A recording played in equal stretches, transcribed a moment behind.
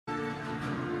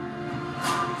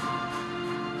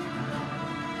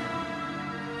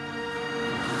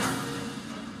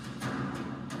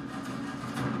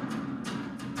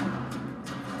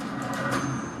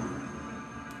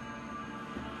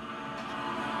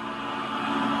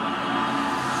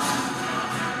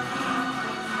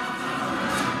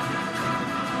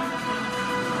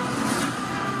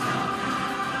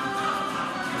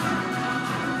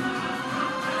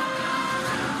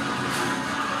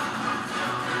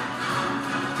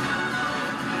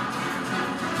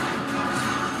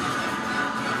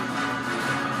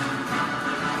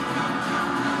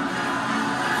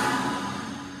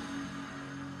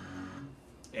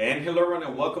And hello everyone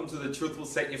and welcome to the Truth Will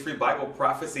Set You Free Bible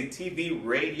Prophecy TV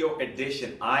Radio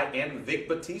Edition. I am Vic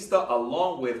Batista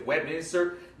along with web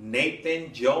minister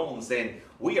Nathan Jones, and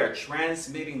we are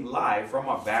transmitting live from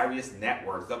our various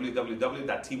networks,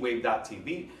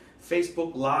 www.twave.tv,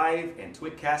 Facebook Live, and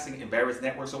Twitcasting and various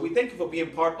networks. So we thank you for being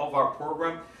part of our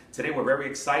program. Today we're very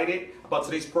excited about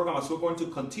today's program as we're going to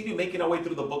continue making our way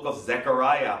through the book of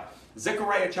Zechariah.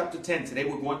 Zechariah chapter 10. Today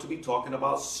we're going to be talking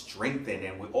about strengthened,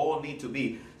 and we all need to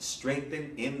be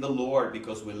strengthened in the Lord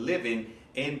because we're living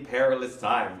in perilous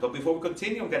times. But before we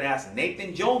continue, I'm going to ask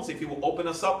Nathan Jones if he will open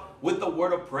us up with the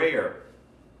word of prayer.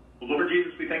 Well, Lord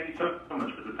Jesus, we thank you so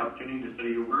much for this opportunity to study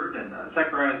your word. And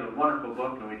Zechariah is a wonderful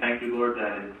book, and we thank you, Lord,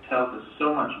 that it tells us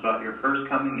so much about your first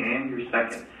coming and your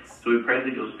second. So we pray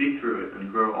that you'll speak through it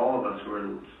and grow all of us who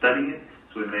are studying it,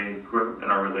 so we may grow in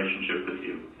our relationship with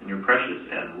you. In your precious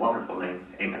and wonderful name,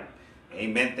 amen.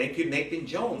 Amen. Thank you, Nathan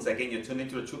Jones. Again, you're tuned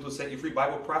into the Truth Will Set You Free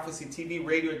Bible Prophecy TV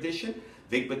Radio Edition.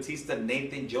 Vic Batista,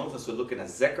 Nathan Jones, as we're looking at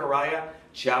Zechariah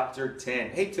chapter 10.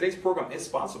 Hey, today's program is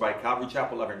sponsored by Calvary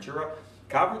Chapel Aventura,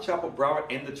 Calvary Chapel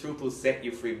Broward, and the Truth Will Set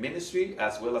You Free Ministry,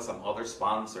 as well as some other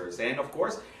sponsors. And of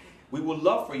course, we would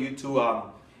love for you to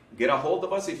get a hold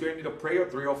of us if you're in need of prayer,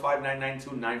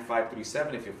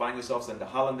 305-992-9537. If you find yourselves in the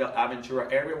Hollandale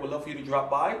Aventura area, we'd love for you to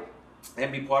drop by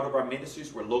and be part of our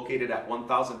ministries. We're located at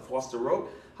 1000 Foster Road,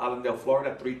 Hollandale,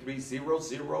 Florida,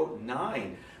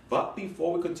 33009. But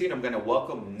before we continue, I'm going to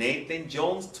welcome Nathan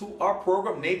Jones to our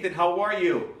program. Nathan, how are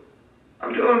you?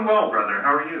 I'm doing well, brother.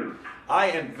 How are you?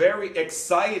 I am very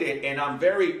excited and I'm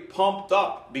very pumped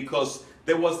up because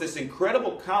there was this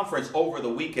incredible conference over the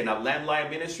weekend at Landline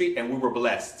Ministry, and we were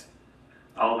blessed.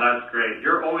 Oh, that's great.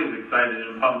 You're always excited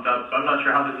and pumped up, so I'm not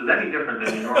sure how this is any different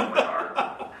than you normally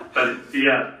are. But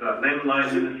yes,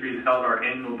 Landline Ministries held our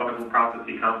annual Bible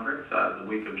Prophecy Conference the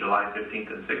week of July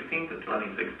 15th and 16th of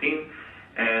 2016.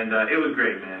 And it was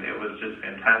great, man. It was just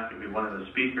fantastic. We wanted the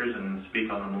speakers and speak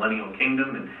on the Millennial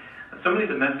Kingdom. And so many of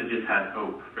the messages had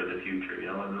hope for the future. You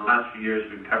know, in the last few years,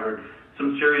 we've covered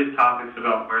some serious topics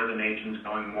about where the nation's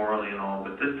going morally and all,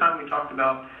 but this time we talked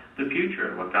about the future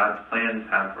and what God's plans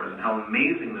have for us and how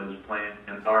amazing those plans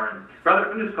are. And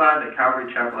brother, I'm just glad that Calvary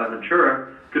Chapel Aventura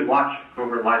could watch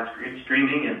over live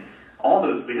streaming, and all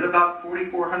those. We had about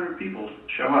 4,400 people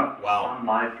show up on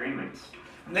live streaming.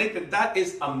 Nathan, that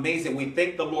is amazing. We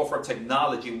thank the Lord for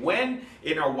technology. When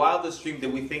in our wildest dream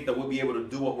did we think that we'll be able to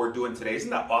do what we're doing today?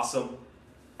 Isn't that awesome?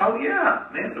 Oh yeah,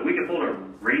 man. So we could hold a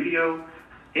radio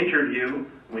interview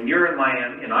when you're in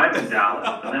Miami and I'm in Dallas,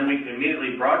 and then we can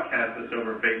immediately broadcast this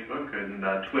over Facebook and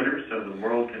Twitter so the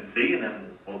world can see, and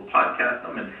then we'll podcast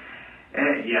them.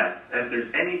 And yes, if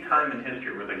there's any time in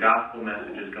history where the gospel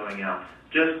message is going out,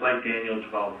 just like Daniel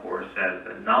 12:4 says,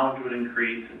 that knowledge would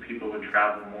increase and people would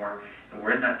travel more. And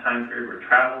we're in that time period where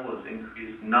travel is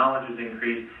increased, knowledge is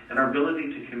increased, and our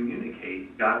ability to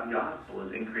communicate God's gospel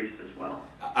is increased as well.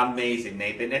 Amazing,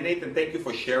 Nathan. And Nathan, thank you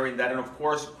for sharing that. And of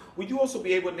course, would you also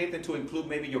be able, Nathan, to include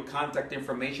maybe your contact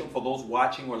information for those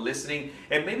watching or listening,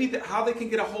 and maybe how they can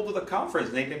get a hold of the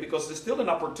conference, Nathan, because there's still an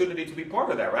opportunity to be part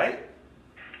of that, right?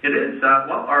 It is.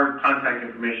 Well, our contact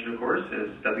information, of course,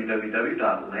 is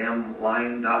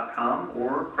www.lamblion.com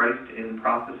or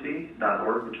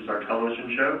christinprophecy.org, which is our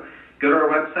television show. Go to our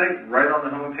website, right on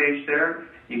the homepage there.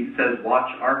 It says Watch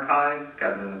Archive,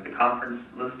 got the conference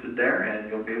listed there, and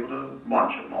you'll be able to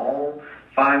watch them, all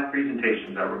 5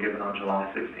 presentations that were given on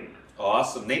July 16th.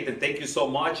 Awesome. Nathan, thank you so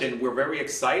much. And we're very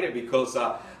excited because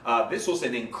this was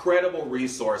an incredible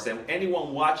resource. And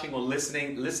anyone watching or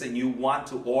listening, listen, you want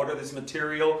to order this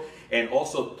material and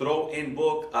also throw in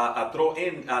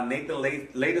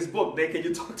Nathan's latest book. Nate, can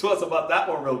you talk to us about that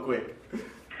one real quick?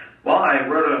 Well, I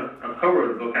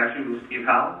co-wrote a book actually with Steve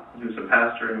Howell, who's a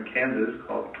pastor in Kansas,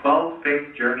 called 12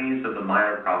 Faith Journeys of the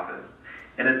Minor Prophets.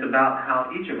 And it's about how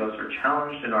each of us are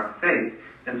challenged in our faith,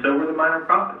 and so were the minor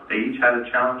prophets. They each had a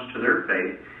challenge to their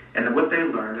faith, and what they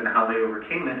learned and how they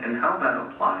overcame it, and how that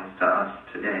applies to us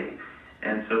today.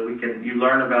 And so you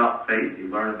learn about faith, you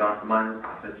learn about the minor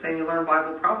prophets, and you learn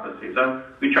Bible prophecy. So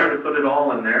we try to put it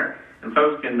all in there, and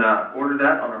folks can order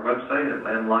that on our website at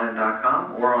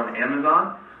landline.com or on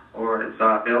Amazon, or it's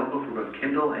available for both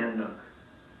Kindle and Nook.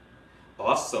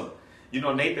 Awesome. You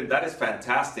know, Nathan, that is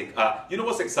fantastic. You know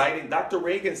what's exciting? Dr.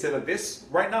 Reagan said that this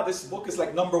book is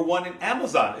like #1 in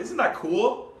Amazon. Isn't that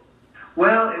cool?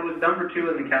 Well, it was #2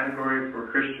 in the category for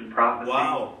Christian prophecy.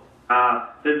 Wow.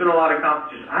 There's been a lot of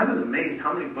competition. I was amazed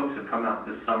how many books have come out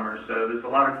this summer, so there's a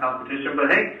lot of competition.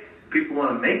 But hey, if people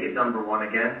want to make it number one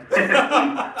again.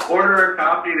 Order a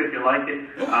copy if you like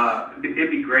it.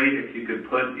 It'd be great if you could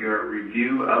put your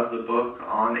review of the book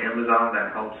on Amazon.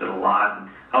 That helps it a lot and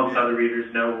helps other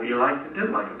readers know what you liked and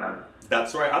didn't like about it.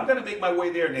 That's right. I'm going to make my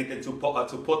way there, Nathan, to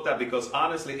put that, because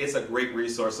honestly, it's a great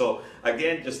resource. So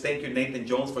again, just thank you, Nathan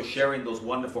Jones, for sharing those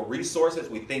wonderful resources.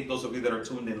 We thank those of you that are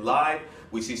tuned in live.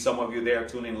 We see some of you there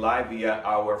tuning live via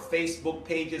our Facebook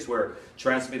pages. We're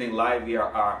transmitting live via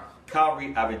our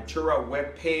Calvary Aventura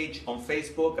webpage on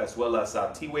Facebook, as well as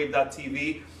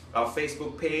twave.tv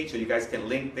Facebook page. So you guys can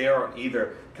link there on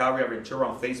either Calvary Aventura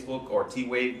on Facebook or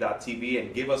twave.tv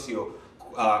and give us your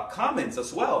comments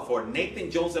as well for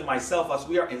Nathan Jones and myself as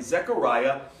we are in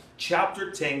Zechariah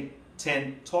chapter 10,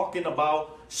 talking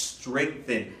about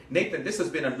strengthen. Nathan, this has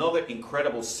been another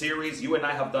incredible series. You and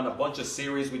I have done a bunch of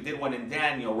series. We did one in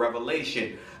Daniel,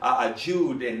 Revelation,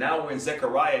 Jude, and now we're in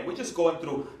Zechariah. We're just going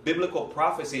through biblical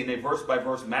prophecy in a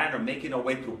verse-by-verse manner, making our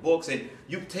way through books, and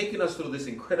you've taken us through this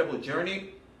incredible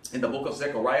journey in the book of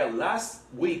Zechariah. Last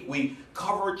week we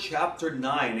covered chapter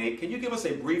 9. Nate, can you give us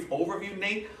a brief overview,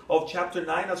 Nate, of chapter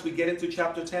 9 as we get into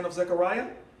chapter 10 of Zechariah?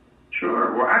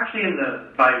 Sure. We're actually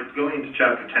by going into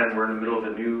chapter 10, we're in the middle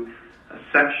of a new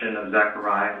section of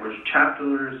Zechariah, which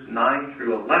chapters 9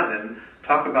 through 11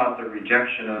 talk about the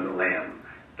rejection of the Lamb.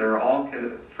 They're all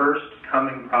first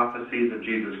coming prophecies of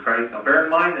Jesus Christ. Now bear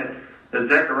in mind that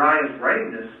Zechariah is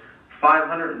writing this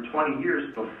 520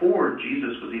 years before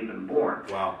Jesus was even born.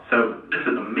 Wow. So this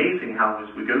is amazing how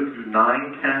as we go through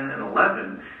 9, 10, and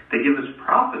 11, they give us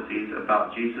prophecies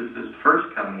about Jesus'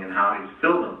 first coming and how he's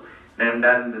filled them. And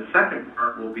then the second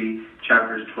part will be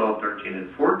chapters 12, 13,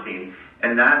 and 14,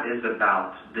 and that is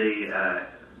about the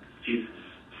Jesus'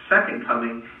 second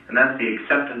coming, and that's the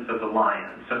acceptance of the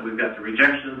lion. So we've got the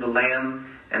rejection of the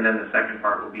Lamb, and then the second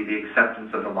part will be the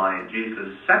acceptance of the lion.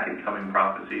 Jesus' second coming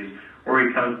prophecies, where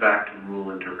he comes back to rule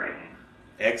and to reign.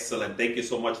 Excellent. Thank you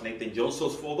so much, Nathan Jones. So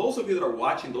for those of you that are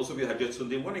watching, those of you that have just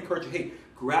tuned in, I want to encourage you, hey,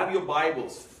 grab your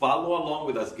Bibles, follow along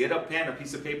with us, get a pen, a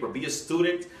piece of paper, be a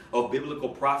student of biblical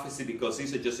prophecy, because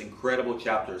these are just incredible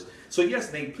chapters. So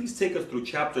yes, Nate, please take us through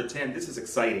chapter 10. This is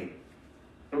exciting.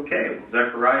 Okay, well,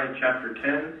 Zechariah chapter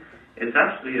 10, it's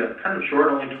actually a kind of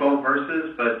short, only 12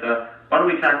 verses, but why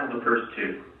don't we tackle the first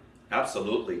two?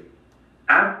 Absolutely.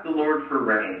 Ask the Lord for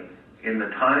rain. In the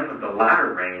time of the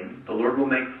latter rain, the Lord will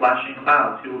make flashing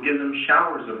clouds. He will give them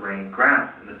showers of rain,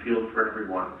 grass in the field for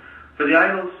everyone. For the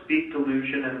idols speak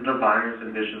delusion, and the diviners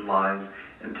envision lies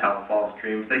and tell false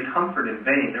dreams. They comfort in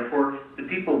vain. Therefore, the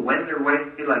people wend their way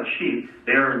like sheep.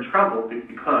 They are in trouble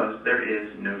because there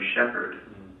is no shepherd.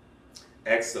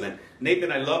 Excellent.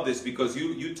 Nathan, I love this because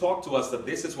you talk to us that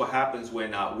this is what happens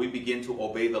when we begin to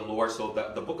obey the Lord. So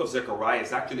the book of Zechariah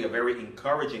is actually a very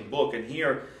encouraging book. And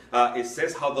here it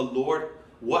says how the Lord,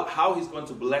 how he's going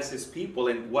to bless his people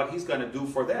and what he's going to do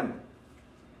for them.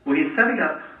 Well, he's setting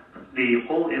up the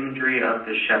whole imagery of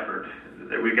the shepherd.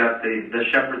 We got the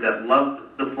shepherd that loves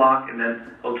the flock, and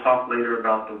then we'll talk later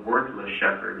about the worthless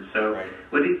shepherd. So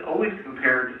what he's always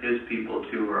compared his people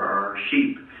to are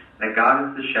sheep. That God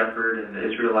is the shepherd and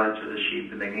the Israelites are the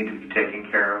sheep, and they need to be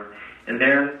taken care of. And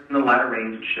there in the latter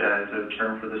rains, which is a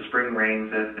term for the spring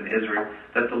rains in Israel,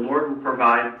 that the Lord will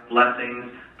provide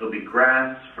blessings. There'll be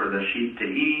grass for the sheep to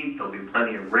eat. There'll be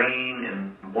plenty of rain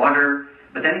and water.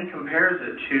 But then he compares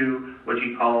it to what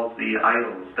he calls the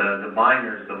idols, the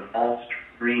diviners, the false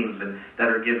dreams that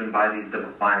are given by these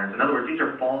diviners. In other words, these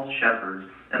are false shepherds.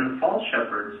 And the false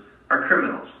shepherds are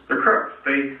criminals. They're crooks.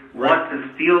 They want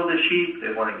to steal the sheep.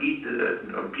 They want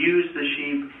to abuse the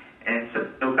sheep. And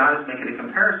so God is making a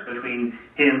comparison between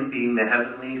him being the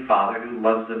heavenly Father who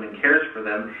loves them and cares for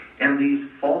them, and these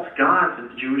false gods that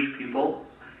the Jewish people,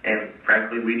 and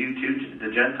frankly we do too,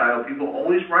 the Gentile people,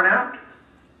 always run out.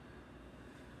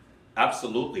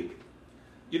 Absolutely.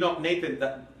 You know, Nathan,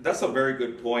 that's a very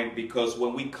good point, because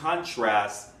when we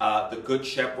contrast the good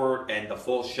shepherd and the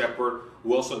false shepherd,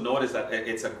 we also notice that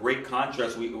it's a great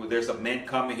contrast. There's a man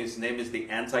coming, his name is the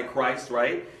Antichrist,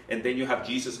 right? And then you have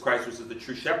Jesus Christ, which is the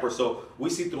true shepherd. So we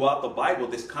see throughout the Bible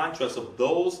this contrast of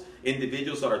those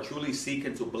individuals that are truly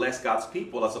seeking to bless God's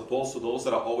people, as opposed to those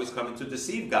that are always coming to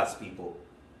deceive God's people.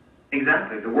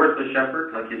 Exactly. The worthless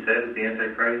shepherd, like you said, is the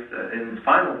Antichrist in his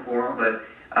final form,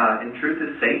 but in truth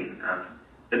is Satan.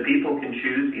 The people can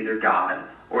choose either God,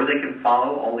 or they can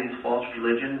follow all these false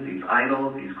religions, these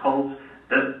idols, these cults.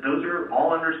 Those are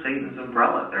all under Satan's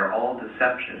umbrella. They're all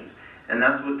deceptions. And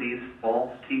that's what these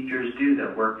false teachers do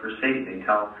that work for Satan.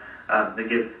 They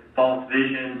give false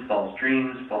visions, false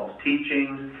dreams, false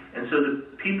teachings. And so the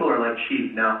people are like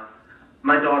sheep. Now,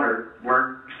 my daughter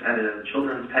works at a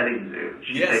children's petting zoo.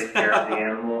 She takes care of the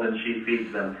animals and she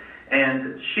feeds them.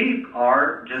 And sheep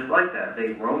are just like that.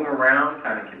 They roam around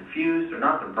kind of confused. They're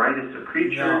not the brightest of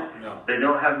creatures. No. They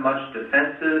don't have much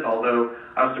defensive, although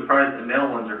I was surprised the male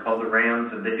ones are called the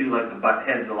rams, and they do like to butt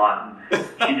heads a lot. And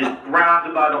she just grabs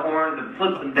them by the horns and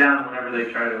flips them down whenever they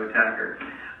try to attack her.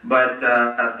 But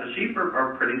the sheep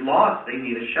are pretty lost. They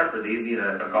need a shepherd. They need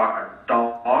a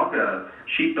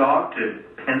sheepdog to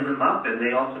pen them up, and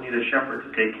they also need a shepherd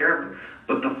to take care of them.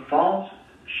 But the false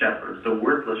shepherds, the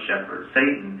worthless shepherds,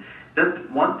 Satan,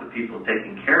 doesn't want the people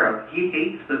taken care of. He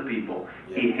hates the people.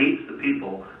 Yeah. He hates the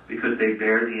people because they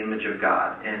bear the image of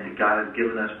God. And God has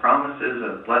given us promises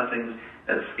of blessings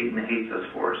that Satan hates us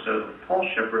for. So the false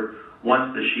shepherd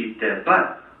wants the sheep dead.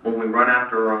 But when we run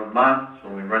after our own lusts,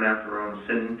 when we run after our own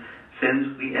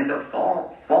sins, we end up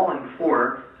falling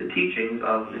for the teachings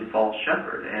of the false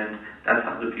shepherd. And that's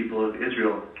how the people of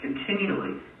Israel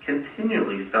continually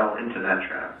fell into that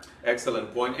trap.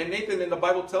 Excellent point. And Nathan, in the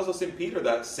Bible tells us in Peter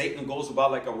that Satan goes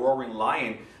about like a roaring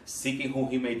lion, seeking whom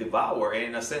he may devour. And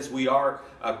in a sense, we are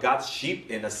God's sheep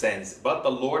in a sense. But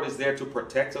the Lord is there to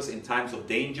protect us in times of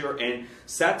danger. And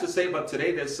sad to say, but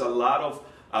today there's a lot of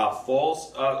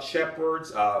false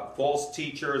shepherds, false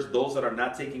teachers, those that are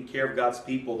not taking care of God's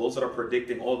people, those that are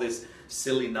predicting all this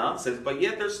silly nonsense. But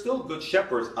yet there's still good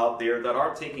shepherds out there that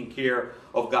are taking care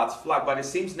of God's flock. But it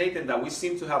seems, Nathan, that we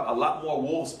seem to have a lot more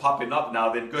wolves popping up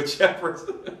now than good shepherds.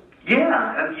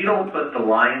 Yeah, and you don't put the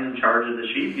lion in charge of the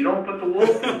sheep. You don't put the wolf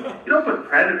you don't put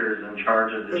predators in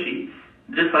charge of the sheep.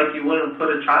 Just like you wouldn't put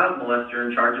a child molester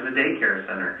in charge of a daycare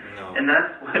center. No. And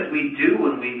that's what we do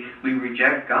when we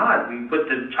reject God. We put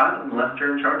the child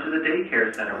molester in charge of the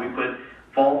daycare center. We put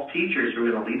false teachers who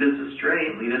are going to lead us astray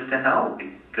and lead us to hell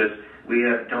because we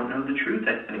don't know the truth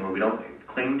anymore. We don't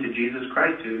cling to Jesus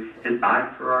Christ who has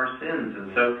died for our sins.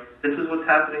 And so this is what's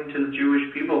happening to the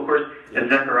Jewish people. Of course, at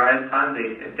Zechariah's time,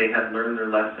 they had learned their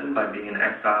lesson by being in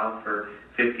exile for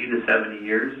 50 to 70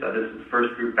 years. This is the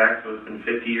first group back, so it's been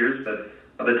 50 years, but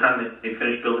by the time they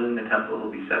finish building the temple,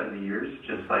 it'll be 70 years,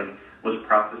 just like was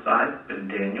prophesied in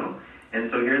Daniel.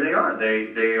 And so here they are.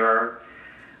 They are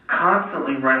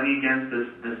constantly running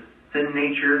against this sin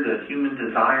nature, the human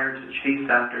desire to chase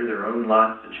after their own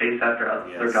lust, to chase after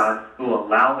other gods who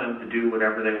allow them to do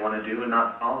whatever they want to do and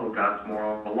not follow God's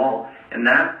moral law. And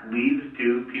that leads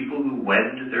to people who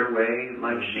wend their way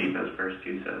like sheep, as verse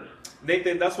 2 says.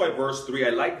 Nathan, that's why verse 3, I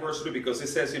like verse 3 because it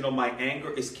says, my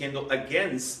anger is kindled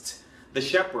against the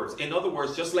shepherds. In other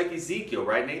words, just like Ezekiel,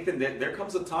 right, Nathan, there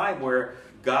comes a time where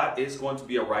God is going to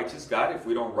be a righteous God if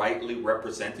we don't rightly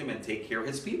represent him and take care of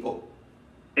his people.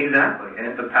 Exactly.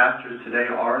 And the pastors today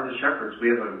are the shepherds. We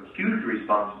have a huge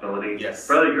responsibility. Yes.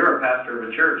 Brother, you're a pastor of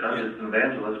a church. I'm just an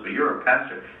evangelist, but you're a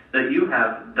pastor. That you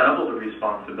have double the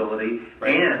responsibility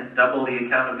and double the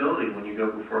accountability when you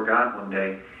go before God one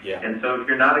day. Yeah. And so if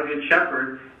you're not a good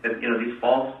shepherd, these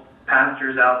false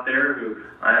pastors out there who,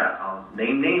 I'll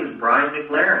name names, Brian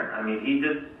McLaren. I mean, he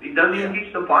doesn't even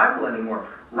teach the Bible anymore.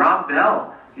 Rob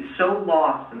Bell, he's so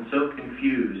lost and so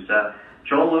confused.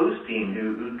 Joel Osteen,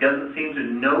 who doesn't seem to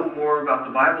know more about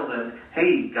the Bible than,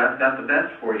 hey, God's got the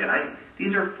best for you.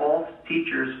 These are false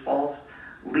teachers, false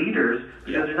leaders,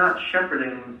 because they're not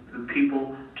shepherding the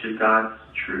people to God's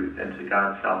truth and to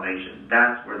God's salvation.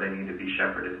 That's where they need to be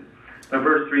shepherded. Now,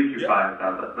 verse 3 through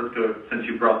 5, let's go, since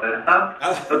you brought that up,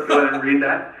 let's go ahead and read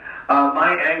that.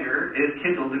 My anger is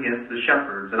kindled against the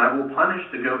shepherds, and I will punish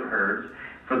the goat herds,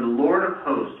 for the Lord of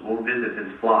hosts will visit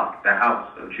his flock, the house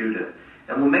of Judah,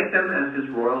 and will make them as his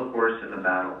royal horse in the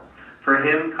battle. For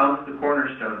him comes the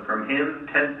cornerstone, from him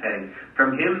tent peg,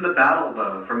 from him the battle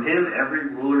bow, from him every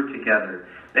ruler together.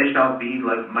 They shall be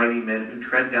like mighty men who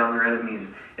tread down their enemies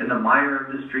in the mire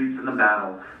of the streets in the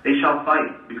battle. They shall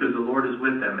fight, because the Lord is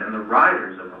with them, and the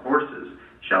riders of the horses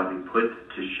shall be put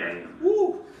to shame.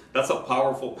 Woo! That's a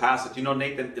powerful passage.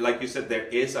 Nathan, like you said, there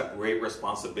is a great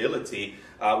responsibility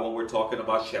when we're talking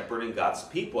about shepherding God's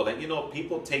people. And,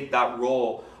 people take that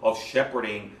role of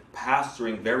shepherding,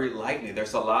 pastoring very lightly.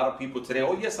 There's a lot of people today,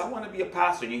 oh, yes, I want to be a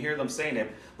pastor. And you hear them saying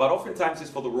it, but oftentimes it's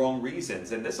for the wrong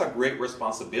reasons. And this is a great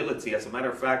responsibility. As a matter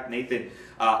of fact, Nathan,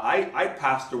 I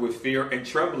pastor with fear and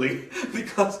trembling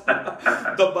because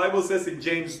the Bible says in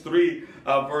James 3,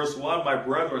 verse 1, my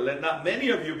brethren, let not many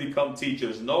of you become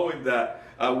teachers, knowing that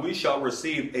we shall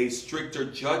receive a stricter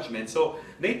judgment. So,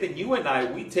 Nathan, you and I,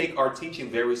 we take our teaching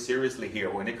very seriously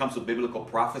here when it comes to biblical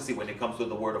prophecy, when it comes to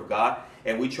the Word of God,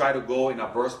 and we try to go in a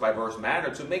verse-by-verse manner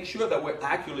to make sure that we're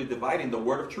accurately dividing the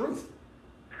Word of truth.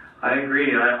 I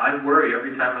agree. I worry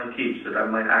every time I teach that I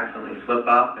might accidentally slip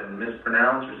up and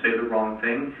mispronounce or say the wrong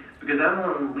thing, because I don't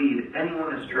want to lead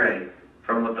anyone astray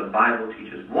from what the Bible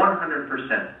teaches,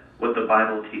 100% what the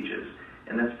Bible teaches.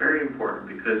 And that's very important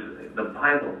because the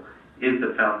Bible is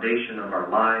the foundation of our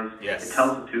lives. Yes. It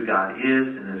tells us who God is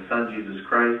in His Son, Jesus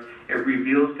Christ. It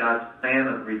reveals God's plan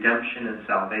of redemption and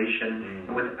salvation.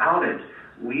 And without it,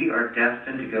 we are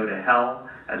destined to go to hell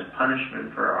as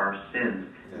punishment for our sins.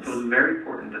 Yes. So it's very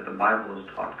important that the Bible is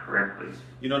taught correctly.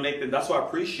 You know, Nathan, that's why I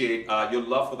appreciate your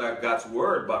love for that God's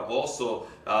Word, but also,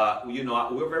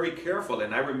 we're very careful.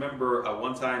 And I remember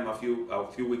one time a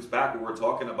few weeks back, we were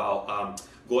talking about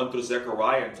going through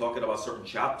Zechariah and talking about certain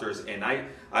chapters, and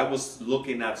I was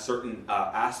looking at certain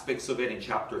aspects of it in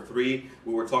chapter 3.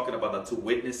 We were talking about the two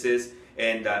witnesses,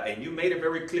 and you made it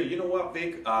very clear. You know what,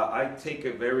 Vic? I take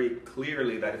it very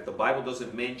clearly that if the Bible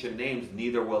doesn't mention names,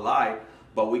 neither will I.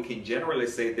 But we can generally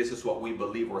say this is what we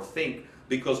believe or think,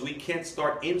 because we can't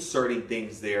start inserting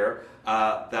things there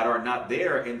that are not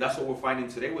there. And that's what we're finding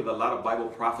today with a lot of Bible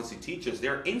prophecy teachers.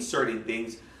 They're inserting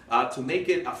things to make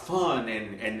it fun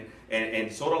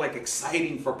and sort of like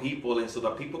exciting for people, and so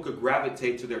that people could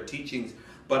gravitate to their teachings.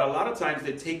 But a lot of times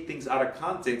they take things out of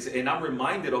context. And I'm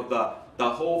reminded of the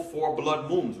whole 4 blood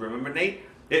moons. Remember, Nate?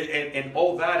 And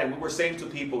all that. And we were saying to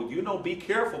people, be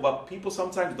careful. But people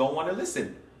sometimes don't want to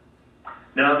listen.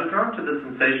 Now, they're drawn to the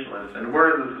sensationalists, and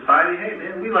we're the society, hey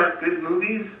man, we like good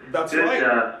movies, That's good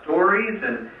right. Stories,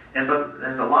 but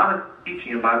there's a lot of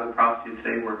teaching in Bible prophecy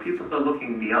today where people are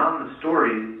looking beyond the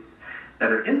stories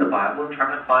that are in the Bible and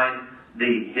trying to find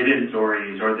the hidden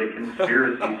stories or the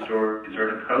conspiracy stories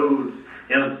or the codes,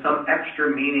 some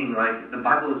extra meaning, like the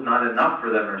Bible is not enough for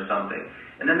them or something.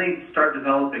 And then they start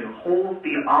developing whole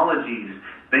theologies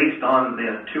based on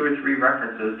 2 or 3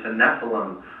 references to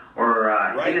Nephilim, or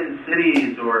right. hidden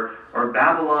cities, or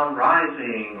Babylon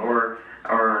Rising, or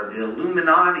the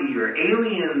Illuminati, or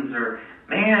aliens, or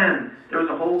man, there was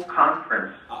a whole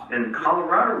conference in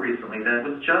Colorado recently that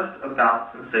was just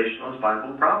about sensationalist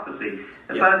Bible prophecy.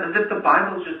 It's like as if the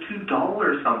Bible is just too dull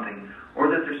or something,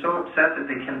 or that they're so upset that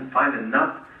they can't find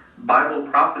enough Bible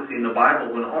prophecy in the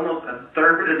Bible when almost a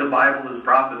third of the Bible is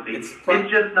prophecy. It's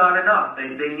just not enough.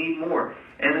 They need more.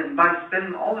 And by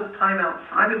spending all this time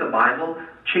outside of the Bible,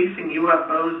 chasing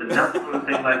UFOs and nothing and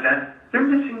things like that, they're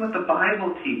missing what the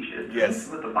Bible teaches. Yes.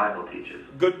 Missing what the Bible teaches.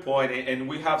 Good point. And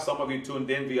we have some of you tuned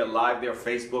in via live there,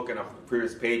 Facebook and our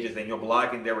previous pages, and you're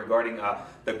blogging there regarding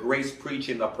the grace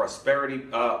preaching, the prosperity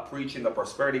preaching, the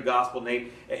prosperity gospel,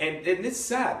 Nate. And it's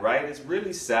sad, right? It's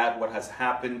really sad what has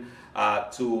happened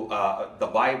to the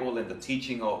Bible and the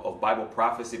teaching of Bible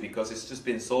prophecy, because it's just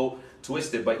been so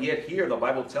twisted. But yet here the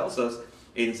Bible tells us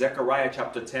in Zechariah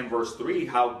chapter 10 verse 3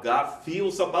 how God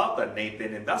feels about that,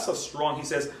 Nathan. And that's a strong, he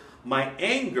says, my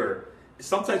anger.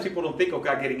 Sometimes people don't think of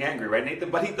God getting angry, right, Nathan?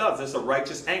 But he does. There's a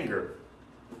righteous anger.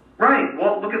 Right.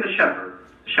 Well, look at the shepherd.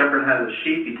 The shepherd has a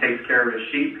sheep. He takes care of his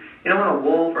sheep. When a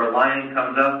wolf or a lion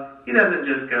comes up, he doesn't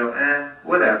just go,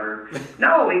 whatever.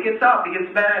 No, he gets up. He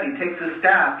gets mad. He takes his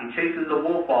staff. He chases the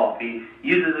wolf off. He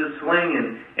uses his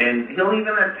sling, and he'll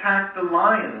even attack the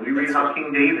lion. We read how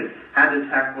King David had to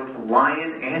attack both a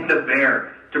lion and a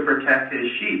bear to protect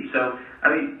his sheep. So,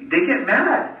 they get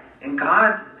mad, and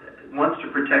God wants to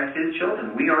protect his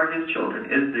children. We are his children.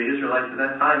 The Israelites at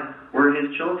that time were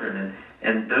his children,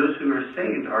 and those who are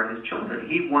saved are his children.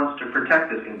 He wants to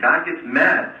protect us, and God gets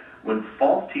mad when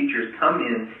false teachers come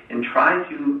in and try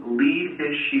to lead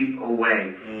his sheep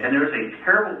away. And there's a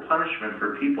terrible punishment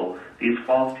for people, these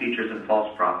false teachers and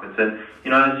false prophets. And,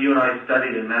 as you and I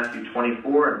studied in Matthew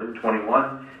 24 and Luke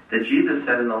 21, that Jesus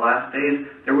said in the last days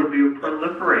there would be a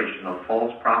proliferation of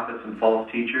false prophets and false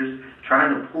teachers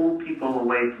trying to pull people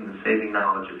away from the saving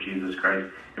knowledge of Jesus Christ.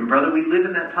 And brother, we live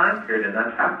in that time period, and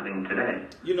that's happening today.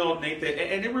 Nathan,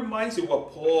 and it reminds you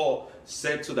what Paul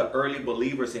said to the early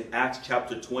believers in Acts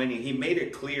chapter 20. He made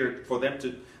it clear for them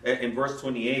to, in verse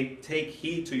 28, take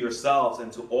heed to yourselves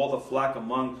and to all the flock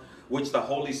among which the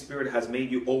Holy Spirit has made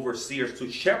you overseers,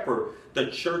 to shepherd the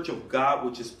church of God,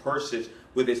 which is purchased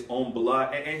with his own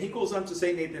blood. And he goes on to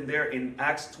say, Nathan, there in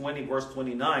Acts 20, verse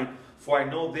 29, for I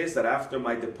know this, that after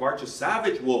my departure,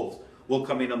 savage wolves will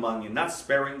come in among you, not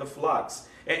sparing the flocks.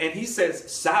 And he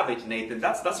says savage, Nathan.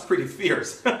 That's pretty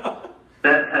fierce.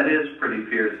 That is pretty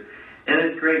fierce. And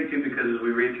it's great, too, because as we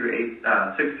read through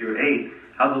 6 through 8,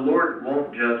 how the Lord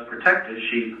won't just protect his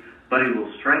sheep, but he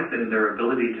will strengthen their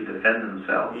ability to defend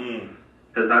themselves.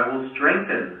 Says, I will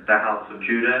strengthen the house of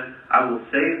Judah. I will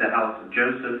save the house of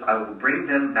Joseph. I will bring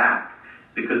them back,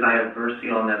 because I have mercy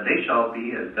on them. They shall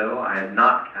be as though I had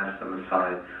not cast them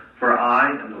aside. For I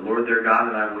am the Lord their God,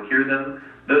 and I will hear them.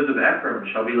 Those of Ephraim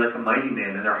shall be like a mighty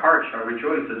man, and their heart shall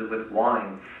rejoice as with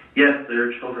wine. Yes,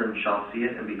 their children shall see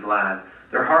it and be glad.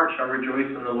 Their heart shall rejoice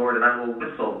in the Lord, and I will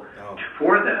whistle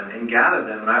for them and gather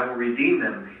them, and I will redeem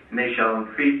them, and they shall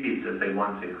increase as they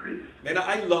once increased. Man,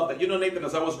 I love that. You know, Nathan,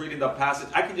 as I was reading that passage,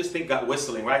 I can just think God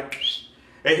whistling, right?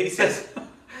 And he says,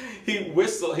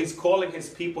 he's calling his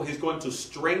people, he's going to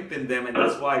strengthen them, and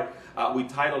that's why we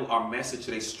titled our message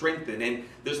today, Strengthen. And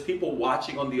there's people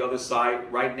watching on the other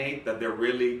side, right, Nate, that they're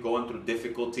really going through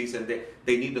difficulties, and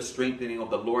they need the strengthening of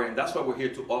the Lord, and that's why we're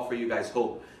here to offer you guys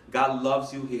hope. God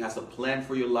loves you. He has a plan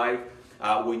for your life.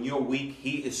 When you're weak,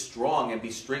 he is strong, and be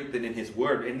strengthened in his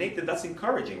word. And Nathan, that's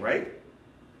encouraging, right?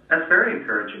 That's very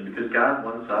encouraging, because God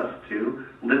wants us to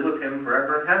live with him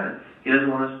forever in heaven. He doesn't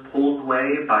want us pulled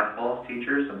away by false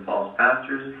teachers and false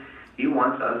pastors. He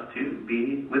wants us to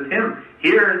be with him.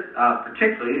 Here,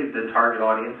 particularly, the target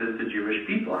audience is the Jewish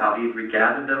people, how he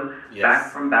regathered them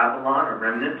back from Babylon, a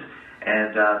remnant,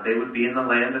 and they would be in the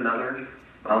land another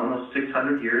almost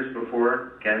 600 years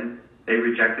before, again, they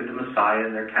rejected the Messiah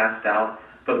and they're cast out.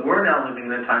 But we're now living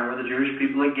in a time where the Jewish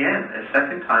people, again, a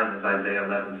second time, as Isaiah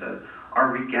 11 says, are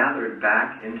regathered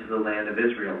back into the land of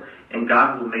Israel. And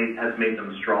God has made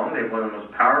them strong. They have one of the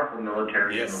most powerful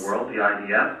militaries in the world, the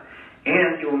IDF.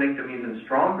 And he will make them even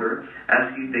stronger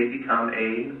as they become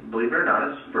believe it or not,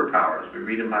 a superpower. As we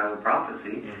read in Bible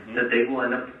prophecy, that they will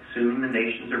end up consuming the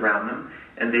nations around them,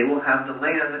 and they will have the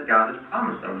land that God has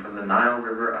promised them, from the Nile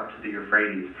River up to the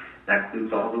Euphrates. That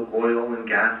includes all the oil and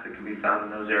gas that can be found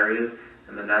in those areas,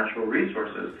 and the natural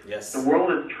resources. Yes. The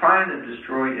world is trying to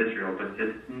destroy Israel, but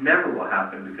it never will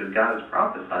happen, because God has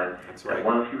prophesied that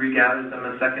once he regathers them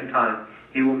a second time,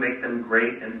 he will make them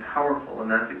great and powerful,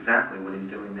 and that's exactly what he's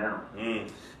doing now.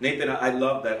 Nathan, I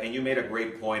love that, and you made a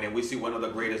great point, and we see one of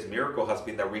the greatest miracles has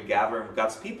been the regathering of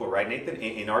God's people, right, Nathan,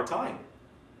 in our time?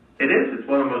 It is. It's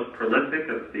one of the most prolific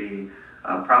of the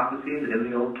prophecies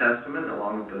in the Old Testament,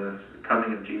 along with the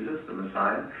coming of Jesus, the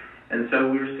Messiah. And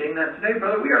so we're seeing that today,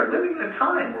 brother. We are living in a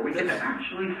time where we can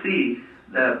actually see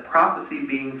the prophecy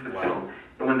being fulfilled.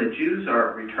 And when the Jews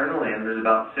are returned to land, there's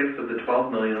about 6 of the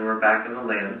 12 million who are back in the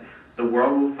land. The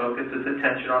world will focus its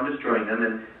attention on destroying them,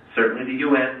 and certainly the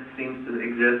UN seems to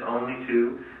exist only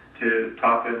to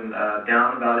talk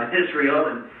down about Israel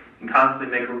and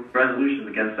constantly make resolutions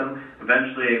against them.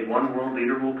 Eventually, a one world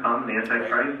leader will come, the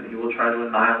Antichrist, and he will try to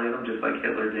annihilate them just like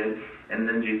Hitler did. And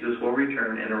then Jesus will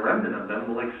return, and a remnant of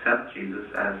them will accept Jesus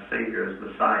as Savior, as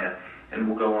Messiah, and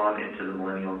will go on into the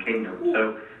millennial kingdom.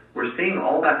 So we're seeing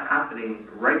all that happening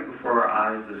right before our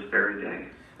eyes this very day.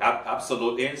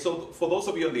 Absolutely. And so for those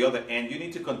of you on the other end, you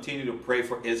need to continue to pray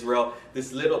for Israel,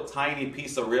 this little tiny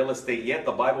piece of real estate. Yet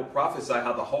the Bible prophesies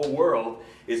how the whole world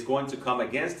is going to come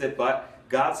against it. But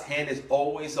God's hand is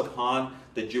always upon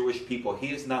the Jewish people. He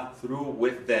is not through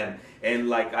with them. And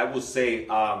like I will say,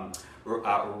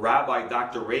 Rabbi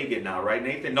Dr. Reagan now, right,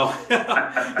 Nathan? No,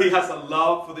 he has a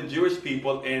love for the Jewish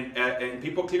people, and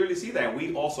people clearly see that. And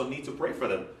we also need to pray for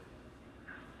them.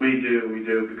 We do,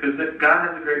 because God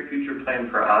has a great future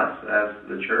plan for us as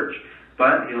the church,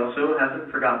 but he also hasn't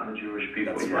forgotten the Jewish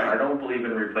people yet. Right. I don't believe in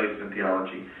replacement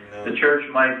theology. No. The church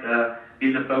might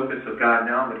be the focus of God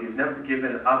now, but he's never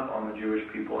given up on the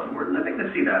Jewish people, and we're living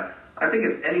to see that. I think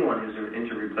if anyone who's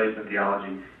into replacement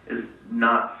theology is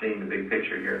not seeing the big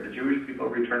picture here, the Jewish people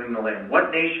returning the land. What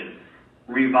nation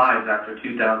revives after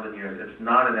 2,000 years? It's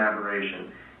not an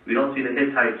aberration. We don't see the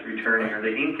Hittites returning, or the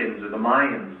Incans, or the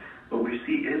Mayans. But we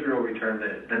see Israel return,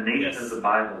 the nation of the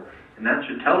Bible. And that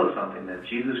should tell us something, that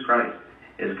Jesus Christ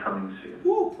is coming soon.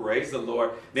 Woo, praise the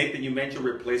Lord. Nathan, you mentioned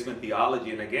replacement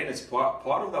theology. And again, it's part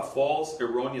of the false,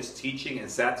 erroneous teaching.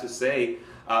 And sad to say,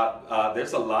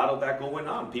 there's a lot of that going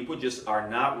on. People just are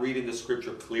not reading the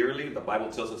scripture clearly. The Bible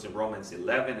tells us in Romans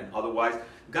 11 and otherwise,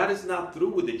 God is not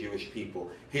through with the Jewish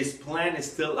people. His plan is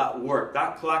still at work.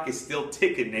 That clock is still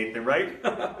ticking, Nathan, right?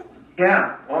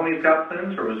 Yeah, well, he's got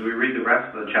plans for us. As we read the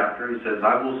rest of the chapter, he says,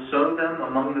 I will sow them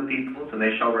among the peoples, and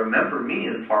they shall remember me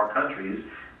in far countries.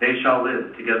 They shall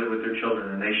live together with their children,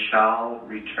 and they shall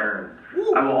return.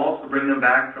 I will also bring them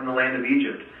back from the land of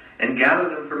Egypt, and gather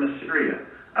them from Assyria.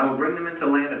 I will bring them into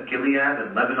the land of Gilead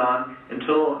and Lebanon,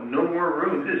 until no more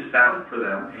room is found for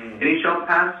them. And he shall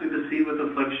pass through the sea with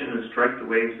affliction, and strike the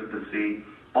waves of the sea.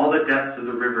 All the depths of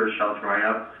the rivers shall dry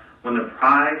up, when the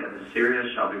pride of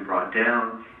Assyria shall be brought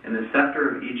down, and the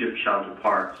scepter of Egypt shall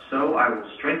depart. So I will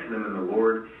strengthen them in the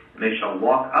Lord, and they shall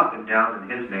walk up and down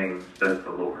in his name, says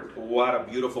the Lord. What a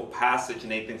beautiful passage,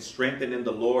 Nathan. Strengthen in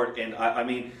the Lord. And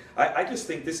I just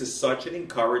think this is such an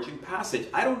encouraging passage.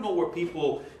 I don't know where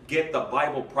people get the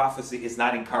Bible prophecy is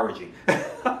not encouraging.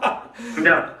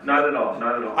 No, not at all,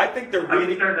 not at all. I think they're I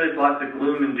mean, there's lots of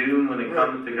gloom and doom when it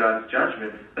comes to God's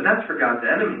judgment, but that's for God's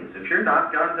enemies. If you're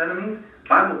not God's enemies,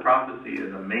 Bible prophecy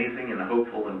is amazing and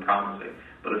hopeful and promising.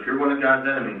 But if you're one of God's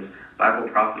enemies, Bible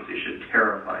prophecy should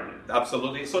terrify you.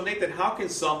 Absolutely. So Nathan, how can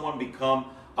someone become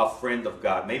a friend of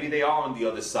God? Maybe they are on the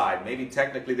other side. Maybe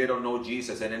technically they don't know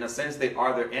Jesus, and in a sense they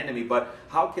are their enemy. But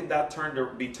how can that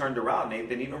be turned around,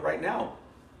 Nathan, even right now?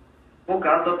 Well,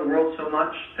 God loved the world so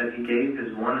much that he gave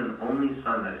his one and only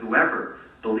Son, that whoever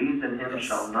believes in him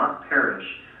shall not perish,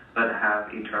 but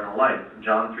have eternal life.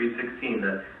 John 3:16,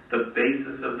 the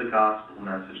basis of the gospel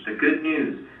message, the good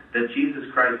news that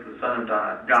Jesus Christ, the Son of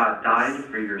God, died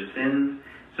for your sins,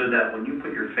 so that when you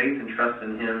put your faith and trust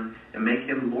in him and make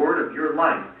him Lord of your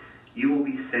life, you will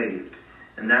be saved.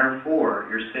 And therefore,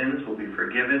 your sins will be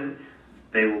forgiven.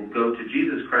 They will go to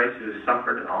Jesus Christ, who has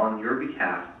suffered on your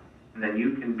behalf. And then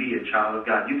you can be a child of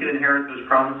God. You can inherit those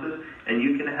promises, and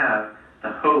you can have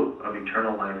the hope of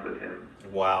eternal life with him.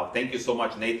 Wow. Thank you so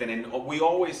much, Nathan. And we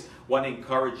always want to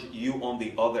encourage you on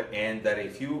the other end that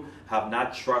if you have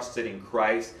not trusted in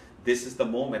Christ, this is the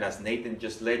moment, as Nathan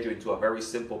just led you into a very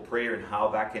simple prayer and how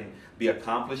that can be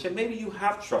accomplished. And maybe you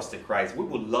have trusted Christ. We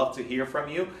would love to hear from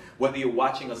you, whether you're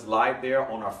watching us live there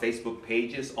on our Facebook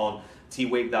pages on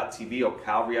twave.tv or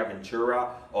Calvary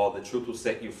Aventura or The Truth Will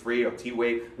Set You Free or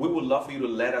T-Wave. We would love for you to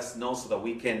let us know so that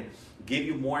we can give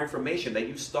you more information, that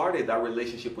you started that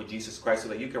relationship with Jesus Christ, so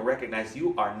that you can recognize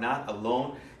you are not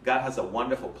alone. God has a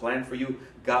wonderful plan for you.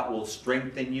 God will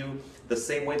strengthen you. The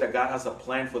same way that God has a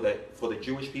plan for the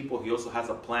Jewish people, he also has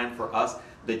a plan for us,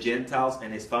 the Gentiles,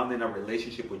 and is found in a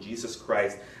relationship with Jesus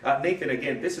Christ. Nathan,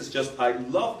 again, this is just, I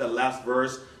love the last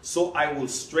verse. So I will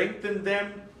strengthen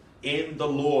them in the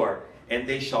Lord, and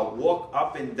they shall walk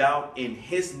up and down in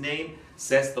his name,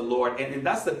 says the Lord. And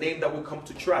that's the name that we come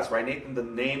to trust, right, Nathan? The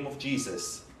name of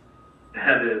Jesus.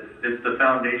 That is. It's the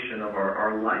foundation of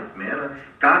our life, man.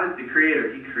 God is the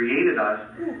creator. He created us.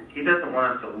 He doesn't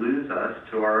want us to lose us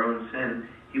to our own sin.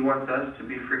 He wants us to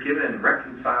be forgiven,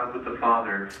 reconciled with the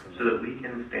Father, so that we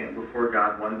can stand before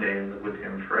God one day and live with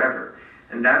him forever.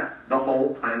 And that's the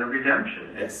whole plan of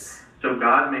redemption. Yes. So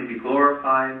God may be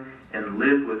glorified and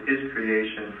live with his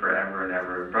creation forever and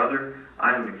ever. And brother,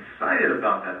 I'm excited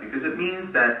about that, because it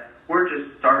means that we're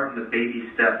just starting the baby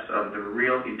steps of the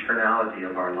real eternality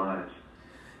of our lives.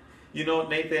 You know,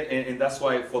 Nathan, and that's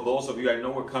why for those of you, I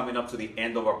know we're coming up to the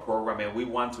end of our program, and we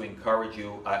want to encourage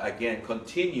you, again,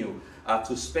 continue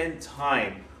to spend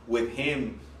time with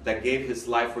him that gave his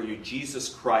life for you, Jesus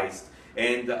Christ.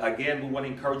 And again, we want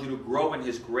to encourage you to grow in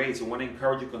his grace. We want to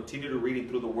encourage you to continue to reading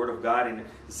through the Word of God in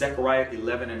Zechariah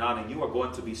 11 and on. And you are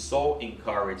going to be so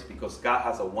encouraged, because God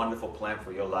has a wonderful plan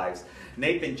for your lives.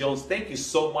 Nathan Jones, thank you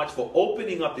so much for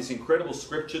opening up this incredible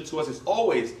scripture to us. It's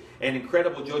always an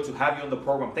incredible joy to have you on the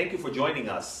program. Thank you for joining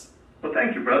us. Well,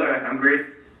 thank you, brother. I'm great.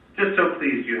 Just so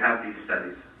pleased you have these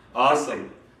studies.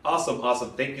 Awesome.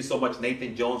 Awesome. Thank you so much,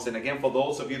 Nathan Jones. And again, for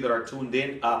those of you that are tuned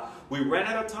in, we ran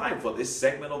out of time for this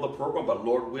segment of the program, but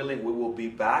Lord willing, we will be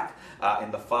back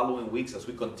in the following weeks as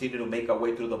we continue to make our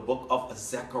way through the book of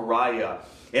Zechariah.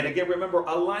 And again, remember,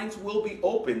 our lines will be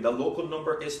open. The local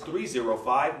number is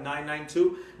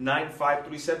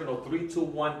 305-992-9537 or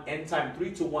 321-end-time,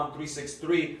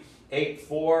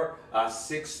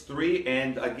 321-363-8463.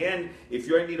 And again, if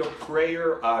you're in need of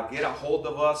prayer, get a hold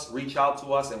of us, reach out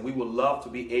to us, and we would love to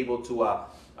be able to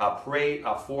pray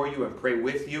for you and pray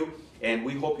with you. And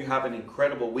we hope you have an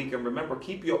incredible week. And remember,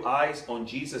 keep your eyes on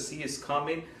Jesus. He is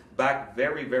coming back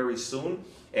very, very soon.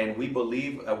 And we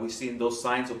believe we're seeing those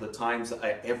signs of the times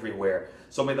everywhere.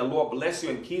 So may the Lord bless you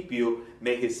and keep you.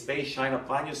 May his face shine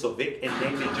upon you. So Vic and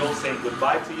Nathan Jones saying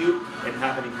goodbye to you, and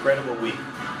have an incredible week.